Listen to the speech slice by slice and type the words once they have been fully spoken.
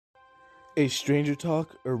A Stranger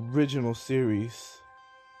Talk original series.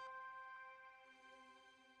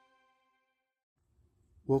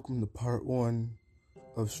 Welcome to part 1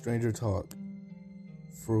 of Stranger Talk,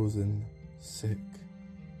 Frozen Sick.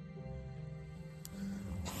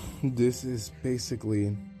 This is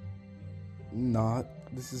basically not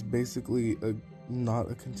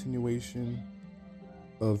a continuation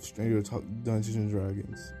of Stranger Talk Dungeons and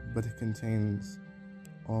Dragons, but it contains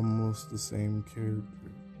almost the same characters.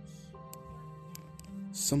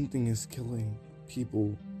 Something is killing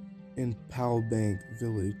people in Palbank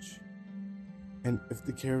Village, and if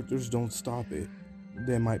the characters don't stop it,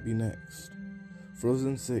 they might be next.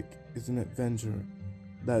 Frozen Sick is an adventure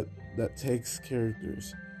that takes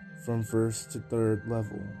characters from 1st to 3rd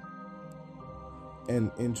level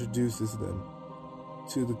and introduces them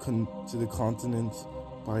to the continent's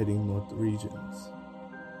fighting north region,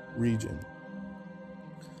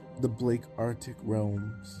 the Blake Arctic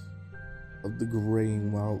realms of the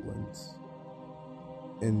graying wildlands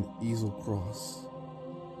in Easel Cross.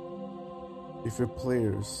 If your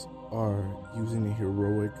players are using the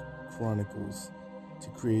heroic chronicles to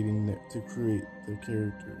create their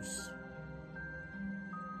characters,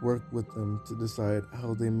 work with them to decide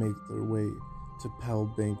how they make their way to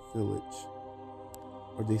Palbank Village.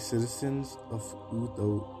 Are they citizens of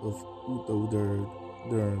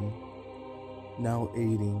Uthadurn, now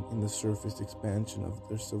aiding in the surface expansion of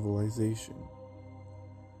their civilization?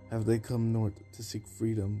 Have they come north to seek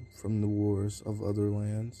freedom from the wars of other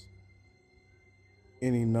lands?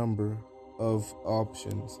 Any number of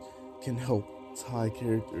options can help tie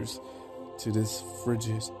characters to this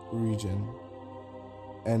frigid region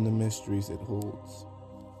and the mysteries it holds.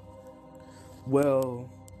 Well,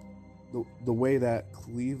 the way that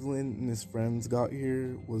Cleveland and his friends got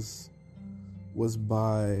here was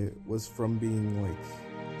from being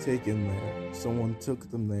taken there. Someone took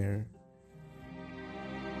them there.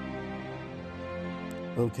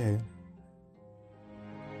 Okay.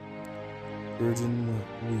 Urgen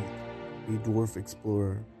Wheat, a dwarf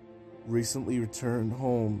explorer, recently returned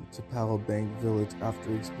home to Palbank Village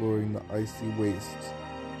after exploring the icy wastes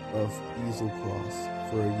of Easel Cross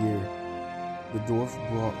for a year. The dwarf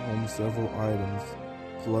brought home several items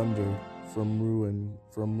plundered from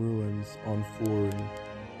ruins on Foran,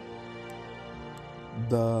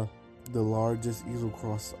 the largest Easel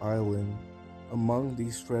Cross island. Among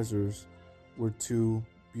these treasures were 2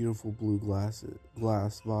 beautiful blue glass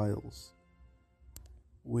vials,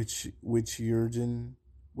 which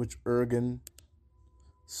Urgen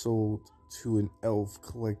sold to an elf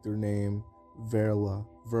collector named Verla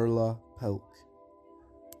Pelk.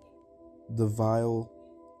 The vials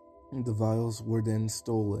were then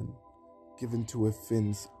stolen, given to a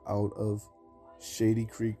Finns out of Shady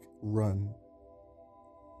Creek Run,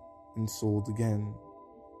 and sold again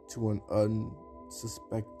to an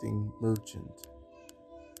unsuspecting merchant.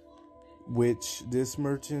 Which this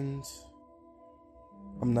merchant,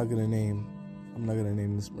 I'm not gonna name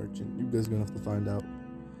this merchant. You guys are gonna have to find out.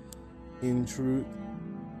 In truth,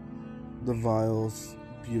 the vial's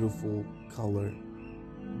beautiful color,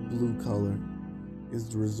 blue color, is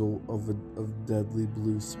the result of deadly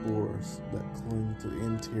blue spores that cling to the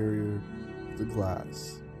interior of the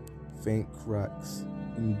glass. Faint cracks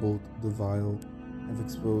in both the vial have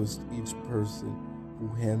exposed each person who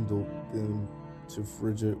handled them to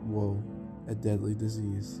frigid woe, a deadly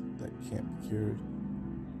disease that can't be cured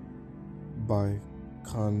by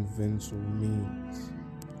conventional means.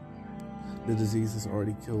 The disease has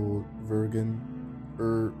already killed Urgen,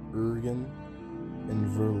 and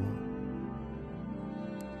Verla,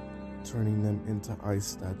 turning them into ice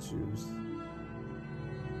statues.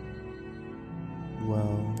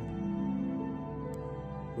 Well,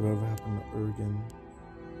 whatever happened to Urgen?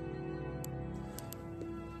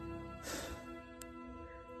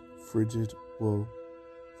 Frigid woe.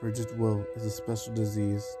 Frigid woe is a special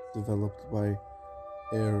disease developed by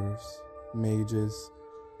Ayers mages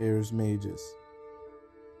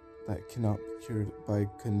that cannot be cured by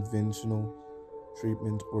conventional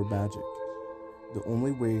treatment or magic. The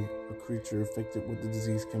only way a creature affected with the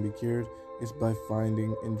disease can be cured is by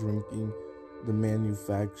finding and drinking the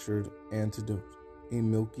manufactured antidote, a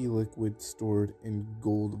milky liquid stored in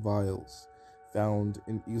gold vials found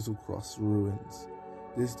in Easel Cross ruins.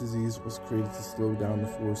 This disease was created to slow down the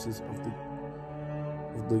forces of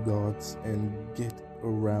the gods and get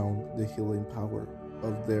around the healing power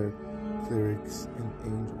of their clerics and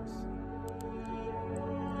angels.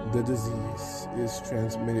 The disease is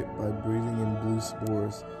transmitted by breathing in blue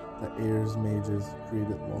spores that Ayers mages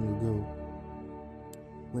created long ago.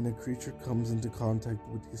 When a creature comes into contact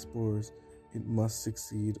with these spores, it must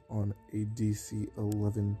succeed on a DC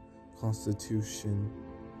 11 Constitution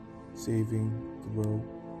saving throw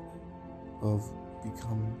of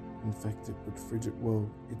becoming infected with frigid woe.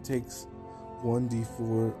 It takes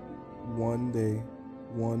 1d4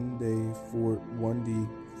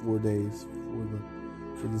 4 days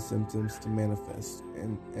for the symptoms to manifest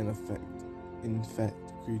and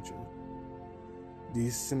infect creature.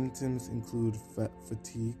 These symptoms include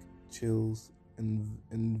fatigue, chills, and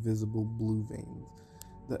invisible blue veins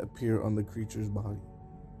that appear on the creature's body.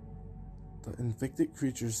 The infected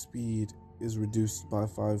creature's speed is reduced by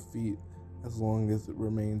 5 feet as long as it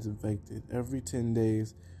remains infected. Every 10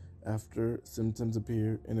 days after symptoms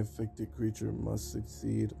appear, an infected creature must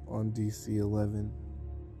succeed on DC 11.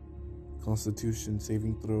 Constitution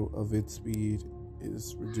saving throw of its speed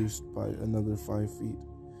is reduced by another 5 feet.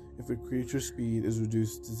 If a creature's speed is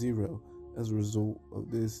reduced to 0 as a result of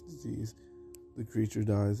this disease, the creature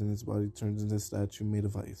dies and its body turns into a statue made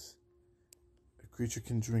of ice. A creature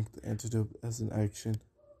can drink the antidote as an action,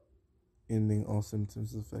 ending all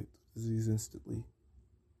symptoms of the disease instantly.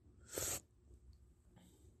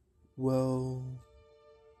 Well,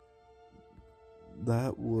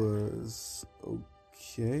 that was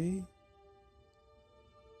okay.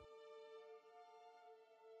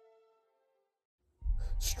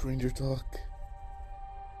 Stranger Talk.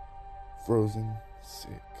 Frozen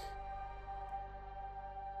sick.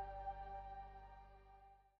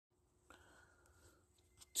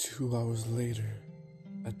 Two hours later,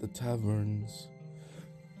 at the taverns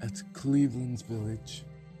at Cleveland's village,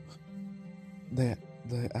 they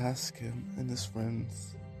ask him and his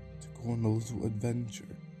friends to go on a little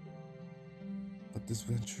adventure. But this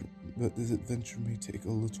adventure may take a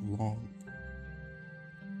little long.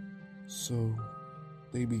 So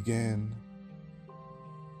they began,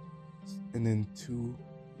 and then 2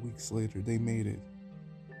 weeks later they made it.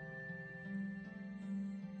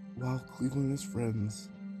 While Cleveland and his friends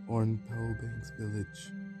are in Pellbanks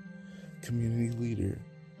Village, community leader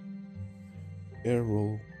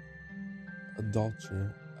Errol, a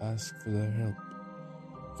doctor, asked for their help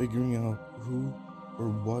figuring out who or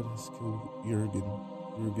what has killed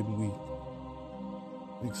Jurgen Wheat.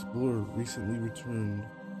 An explorer recently returned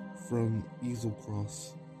from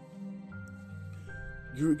Easelcross.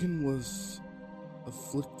 Jurgen was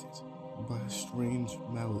afflicted by a strange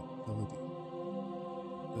malady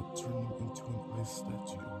that turned him into an ice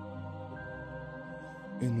statue,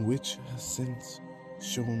 and which has since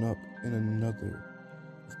shown up in another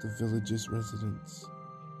of the village's residents.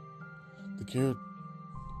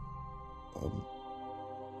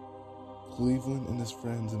 Cleveland and his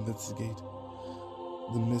friends investigate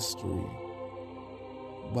the mystery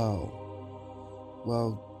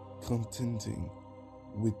while contending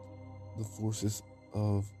with the forces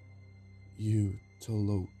of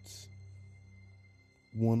Utalotes,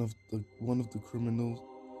 one of the criminal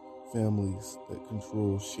families that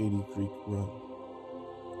control Shady Creek Run.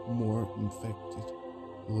 More infected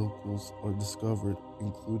locals are discovered,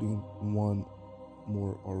 including one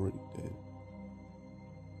more already dead.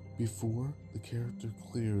 Before the character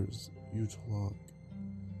clears Utalog,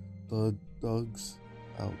 the digs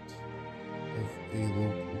out of a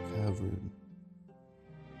local cavern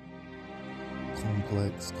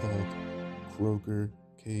complex called Kroger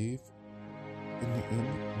Cave. In the end,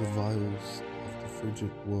 the vials of the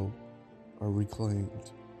frigid woe are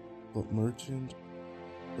reclaimed, but merchant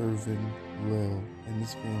Irvin Lell and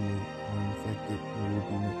his family are infected and will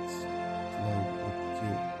be next to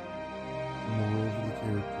replicate.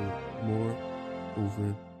 Moreover,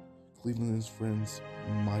 Cleveland and his friends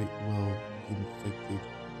might well be infected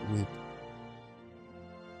with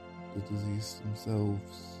the disease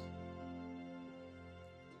themselves.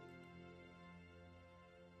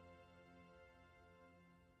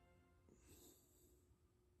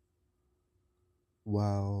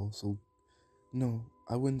 Wow, so no,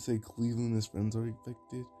 I wouldn't say Cleveland and his friends are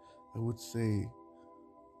infected. I would say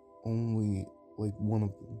only like one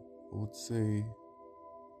of them. I would say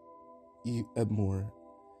Edmore.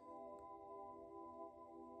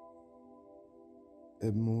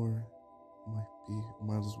 Edmore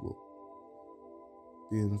might as well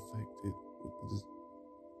be infected with this.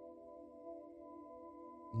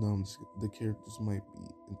 No, I'm just kidding. The characters might be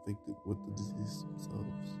infected with the disease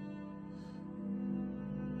themselves.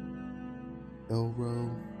 Elro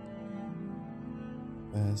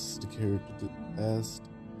asked Cleveland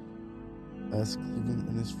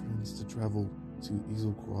and his friends to travel to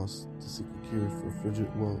Easelcross to seek a cure for frigid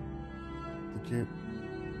woe.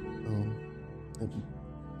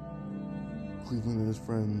 Cleveland and his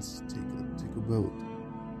friends take a boat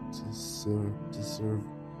to serve.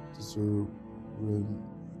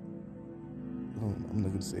 I'm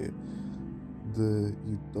not gonna say it. the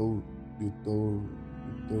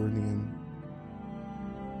Uthorian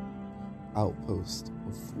outpost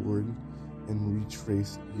of Ford and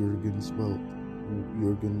retrace Jurgen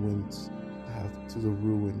Wind's path to the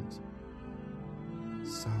ruined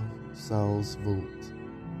Sal's Vault.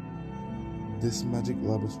 This magic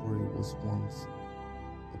laboratory was once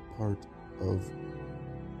a part of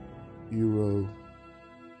Euro,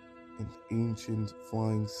 an ancient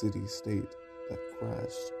flying city-state that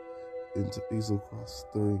crashed into Azelcross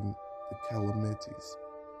during the calamities.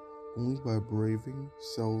 Only by braving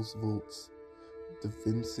Sal's Vault's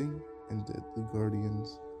defensing and deadly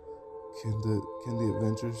guardians can the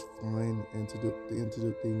adventurers find the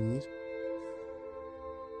antidote they need.